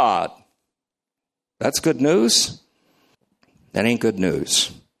of God. That's good news? That ain't good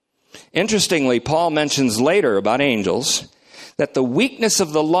news. Interestingly, Paul mentions later about angels that the weakness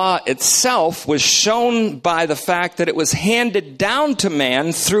of the law itself was shown by the fact that it was handed down to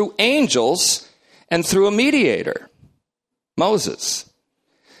man through angels and through a mediator, Moses.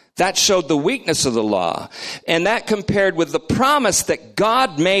 That showed the weakness of the law. And that compared with the promise that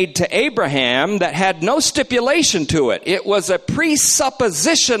God made to Abraham that had no stipulation to it. It was a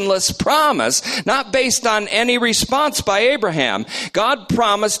presuppositionless promise, not based on any response by Abraham. God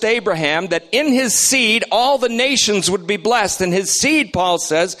promised Abraham that in his seed all the nations would be blessed. And his seed, Paul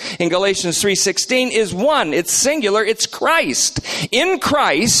says in Galatians 3:16, is one. It's singular. It's Christ. In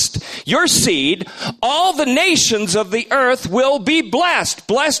Christ, your seed, all the nations of the earth will be blessed.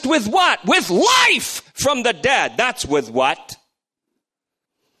 Blessed with what? With life from the dead. That's with what?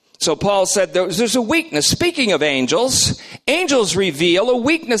 So Paul said there's a weakness. Speaking of angels, angels reveal a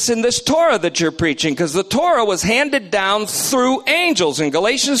weakness in this Torah that you're preaching, because the Torah was handed down through angels. In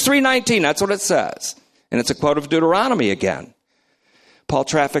Galatians 3:19, that's what it says. And it's a quote of Deuteronomy again. Paul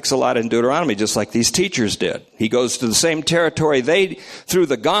traffics a lot in Deuteronomy, just like these teachers did. He goes to the same territory they threw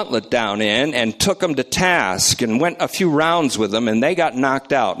the gauntlet down in and took them to task and went a few rounds with them, and they got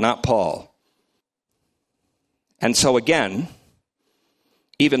knocked out, not Paul. And so again,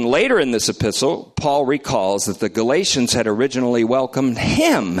 even later in this epistle, Paul recalls that the Galatians had originally welcomed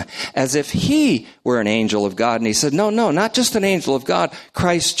him as if he were an angel of God. And he said, no, not just an angel of God,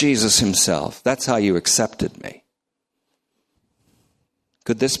 Christ Jesus himself. That's how you accepted me.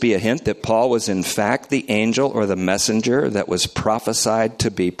 Could this be a hint that Paul was in fact the angel or the messenger that was prophesied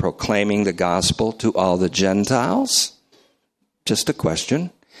to be proclaiming the gospel to all the Gentiles? Just a question.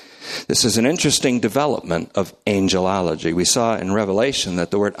 This is an interesting development of angelology. We saw in Revelation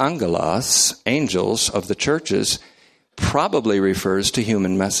that the word angelos, angels of the churches, probably refers to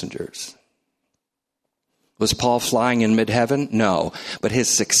human messengers. Was Paul flying in mid-heaven? No, but his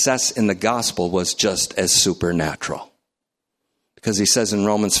success in the gospel was just as supernatural. Because he says in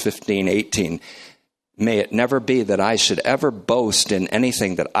Romans 15:18, may it never be that I should ever boast in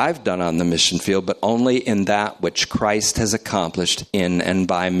anything that I've done on the mission field, but only in that which Christ has accomplished in and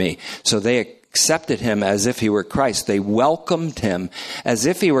by me. So they accepted him as if he were Christ. They welcomed him as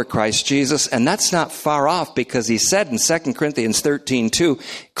if he were Christ Jesus. And that's not far off, because he said in 2 Corinthians 13:2,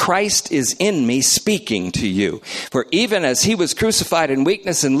 Christ is in me speaking to you. For even as he was crucified in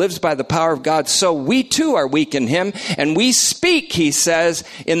weakness and lives by the power of God, so we too are weak in him. And we speak, he says,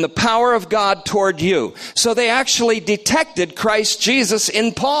 in the power of God toward you. So they actually detected Christ Jesus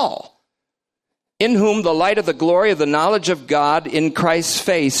in Paul. in whom the light of the glory of the knowledge of God in Christ's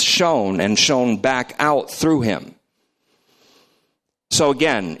face shone and shone back out through him. So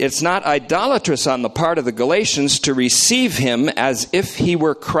again, it's not idolatrous on the part of the Galatians to receive him as if he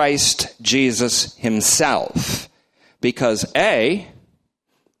were Christ Jesus himself. Because A,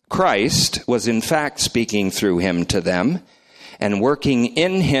 Christ was in fact speaking through him to them and working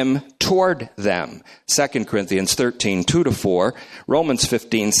in him toward them. 2 Corinthians 13, 2-4, Romans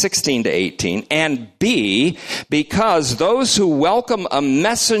 15, 16-18. And B, because those who welcome a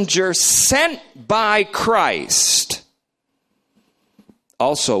messenger sent by Christ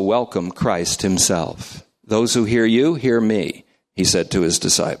also welcome Christ himself. Those who hear you, hear me, he said to his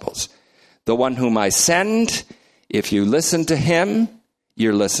disciples. The one whom I send, if you listen to him,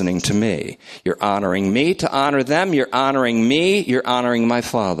 you're listening to me. You're honoring me to honor them. You're honoring me. You're honoring my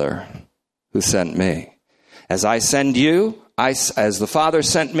Father who sent me. As I send you, as the Father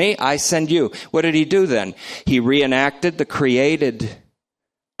sent me, I send you. What did he do then? He reenacted the created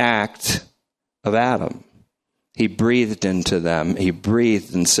act of Adam. He breathed into them. He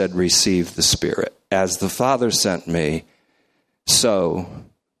breathed and said, receive the Spirit. As the Father sent me, so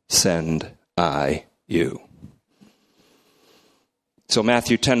send I you. So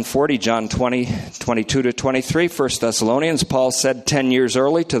Matthew 10:40, John 20, 22-23, 1 Thessalonians, Paul said 10 years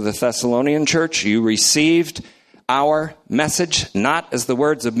early to the Thessalonian church, you received our message, not as the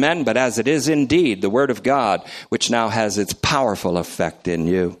words of men, but as it is indeed the word of God, which now has its powerful effect in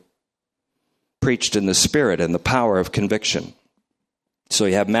you. Preached in the Spirit and the power of conviction. So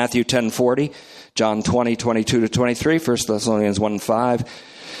you have Matthew 10:40, John 20, 22-23, 1 Thessalonians 1:5,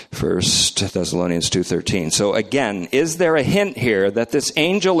 1 Thessalonians 2:13. So again, is there a hint here that this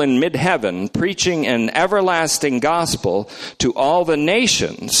angel in mid-heaven preaching an everlasting gospel to all the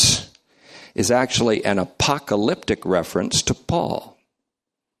nations is actually an apocalyptic reference to Paul,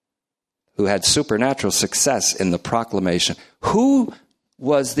 who had supernatural success in the proclamation? Who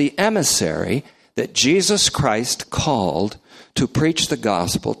was the emissary that Jesus Christ called to preach the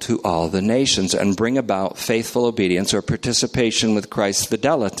gospel to all the nations and bring about faithful obedience or participation with Christ's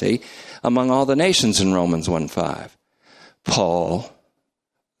fidelity among all the nations in Romans 1:5? Paul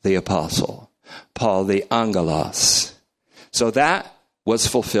the apostle, Paul the angelos. So that was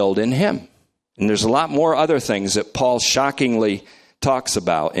fulfilled in him. And there's a lot more other things that Paul shockingly talks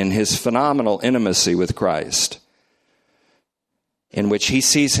about in his phenomenal intimacy with Christ, in which he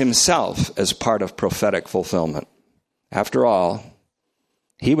sees himself as part of prophetic fulfillment. After all,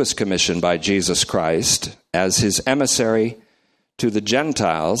 he was commissioned by Jesus Christ as his emissary to the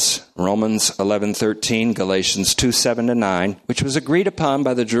Gentiles, Romans 11:13, Galatians 2:7-9, which was agreed upon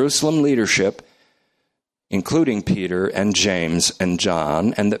by the Jerusalem leadership, including Peter and James and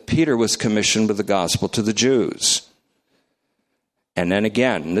John, and that Peter was commissioned with the gospel to the Jews. And then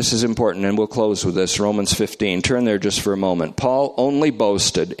again, this is important, and we'll close with this, Romans 15. Turn there just for a moment. Paul only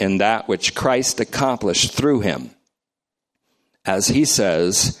boasted in that which Christ accomplished through him. As he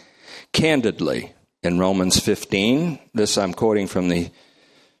says candidly in Romans 15, this I'm quoting from the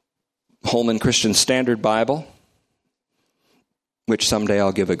Holman Christian Standard Bible, which someday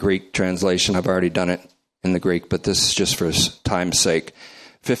I'll give a Greek translation. I've already done it in the Greek, but this is just for time's sake.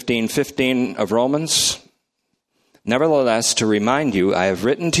 15:15 of Romans. Nevertheless, to remind you, I have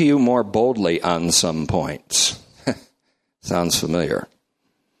written to you more boldly on some points. Sounds familiar.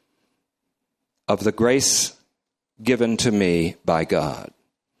 Of the grace given to me by God,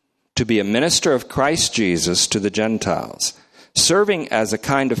 to be a minister of Christ Jesus to the Gentiles, serving as a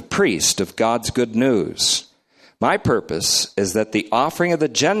kind of priest of God's good news. My purpose is that the offering of the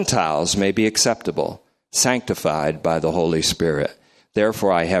Gentiles may be acceptable, sanctified by the Holy Spirit.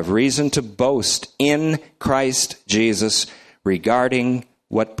 Therefore, I have reason to boast in Christ Jesus regarding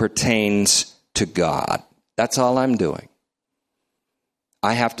what pertains to God. That's all I'm doing.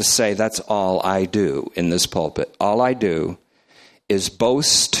 I have to say that's all I do in this pulpit. All I do is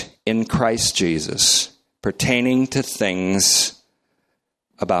boast in Christ Jesus pertaining to things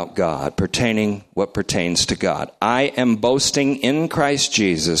about God, pertaining what pertains to God. I am boasting in Christ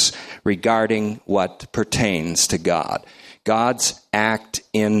Jesus regarding what pertains to God. God's act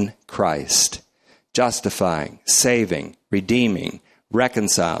in Christ, justifying, saving, redeeming,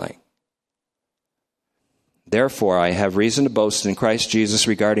 reconciling. Therefore, I have reason to boast in Christ Jesus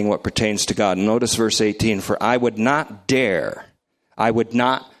regarding what pertains to God. Notice verse 18, for I would not dare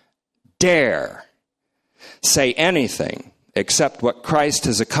say anything except what Christ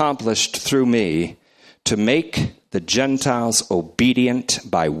has accomplished through me to make the Gentiles obedient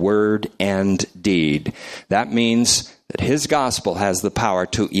by word and deed. That means that his gospel has the power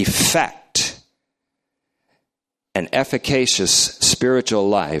to effect an efficacious spiritual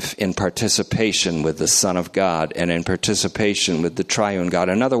life in participation with the Son of God and in participation with the triune God.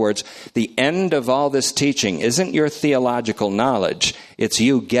 In other words, the end of all this teaching isn't your theological knowledge, it's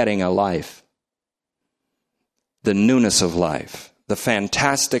you getting a life. The newness of life, the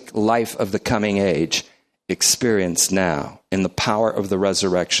fantastic life of the coming age, experienced now in the power of the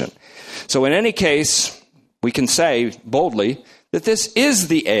resurrection. So in any case, we can say boldly that this is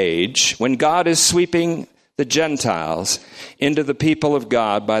the age when God is sweeping the Gentiles into the people of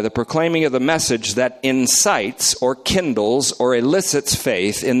God by the proclaiming of the message that incites or kindles or elicits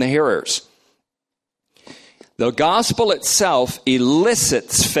faith in the hearers. The gospel itself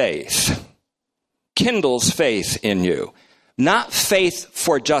elicits faith, kindles faith in you. Not faith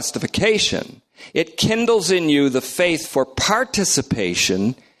for justification. It kindles in you the faith for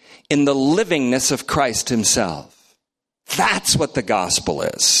participation in the livingness of Christ himself. That's what the gospel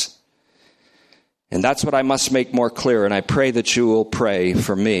is. And that's what I must make more clear, and I pray that you will pray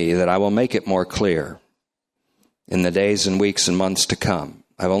for me, that I will make it more clear in the days and weeks and months to come.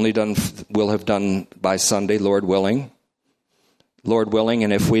 Will have done by Sunday, Lord willing. Lord willing,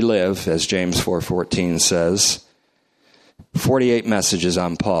 and if we live, as James 4:14 says, 48 messages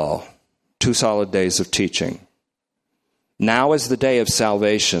on Paul, 2 solid days of teaching. Now is the day of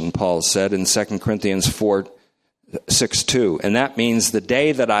salvation, Paul said in 2 Corinthians 4:6-2. And that means the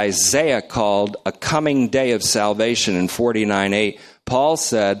day that Isaiah called a coming day of salvation in 49:8. Paul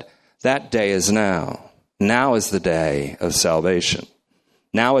said that day is now. Now is the day of salvation.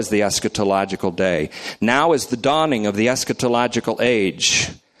 Now is the eschatological day. Now is the dawning of the eschatological age.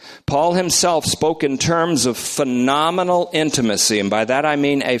 Paul himself spoke in terms of phenomenal intimacy, and by that I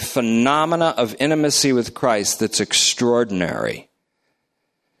mean a phenomena of intimacy with Christ that's extraordinary.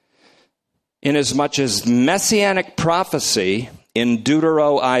 Inasmuch as messianic prophecy in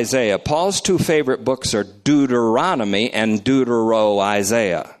Deutero-Isaiah, Paul's 2 favorite books are Deuteronomy and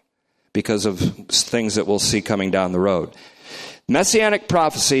Deutero-Isaiah, because of things that we'll see coming down the road. Messianic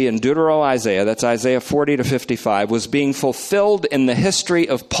prophecy in Deutero-Isaiah, that's Isaiah 40-55, was being fulfilled in the history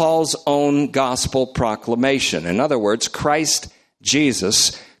of Paul's own gospel proclamation. In other words, Christ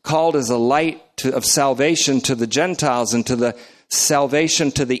Jesus, called as a light of salvation to the Gentiles and to the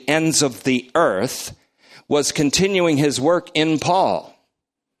salvation to the ends of the earth, was continuing his work in Paul.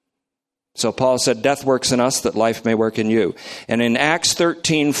 So Paul said, death works in us that life may work in you. And in Acts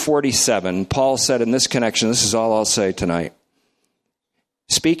 13:47, Paul said in this connection, this is all I'll say tonight.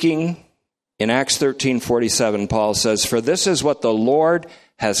 Speaking in Acts 13:47, Paul says, for this is what the Lord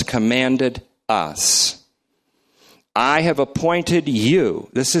has commanded us. I have appointed you.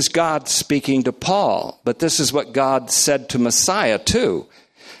 This is God speaking to Paul, but this is what God said to Messiah too.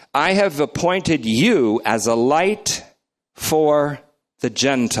 I have appointed you as a light for the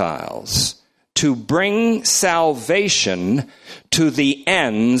Gentiles to bring salvation to the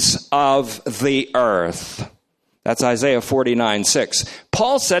ends of the earth. That's Isaiah 49:6.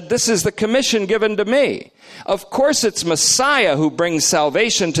 Paul said, this is the commission given to me. Of course, it's Messiah who brings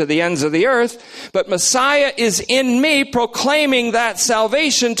salvation to the ends of the earth, but Messiah is in me proclaiming that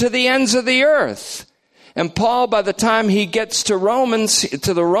salvation to the ends of the earth. And Paul, by the time he gets to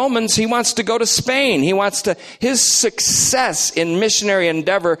the Romans, he wants to go to Spain. His success in missionary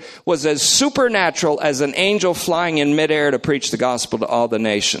endeavor was as supernatural as an angel flying in midair to preach the gospel to all the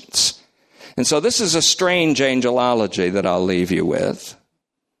nations. And so this is a strange angelology that I'll leave you with.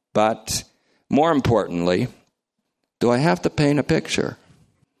 But more importantly, do I have to paint a picture?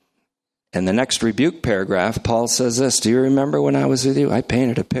 In the next rebuke paragraph, Paul says this, do you remember when I was with you? I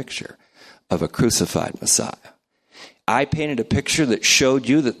painted a picture of a crucified Messiah. I painted a picture that showed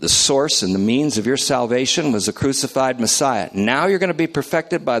you that the source and the means of your salvation was a crucified Messiah. Now you're going to be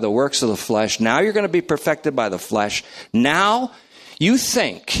perfected by the works of the flesh. Now you're going to be perfected by the flesh. Now you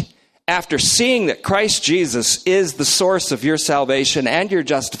think, after seeing that Christ Jesus is the source of your salvation and your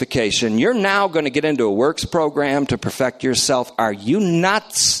justification, you're now going to get into a works program to perfect yourself. Are you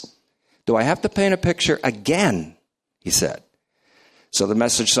nuts? Do I have to paint a picture again? He said. So the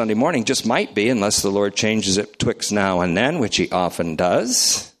message Sunday morning just might be, unless the Lord changes it twixt now and then, which he often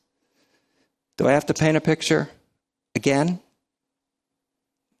does. Do I have to paint a picture again?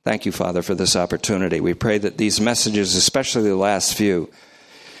 Thank you, Father, for this opportunity. We pray that these messages, especially the last few,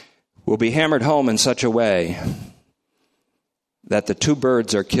 will be hammered home in such a way that the 2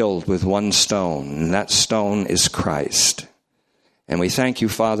 birds are killed with 1 stone, and that stone is Christ. And we thank you,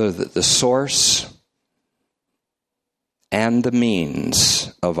 Father, that the source and the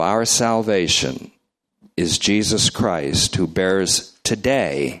means of our salvation is Jesus Christ, who bears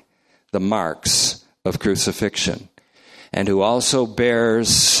today the marks of crucifixion, and who also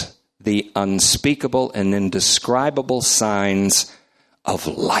bears the unspeakable and indescribable signs of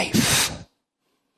life.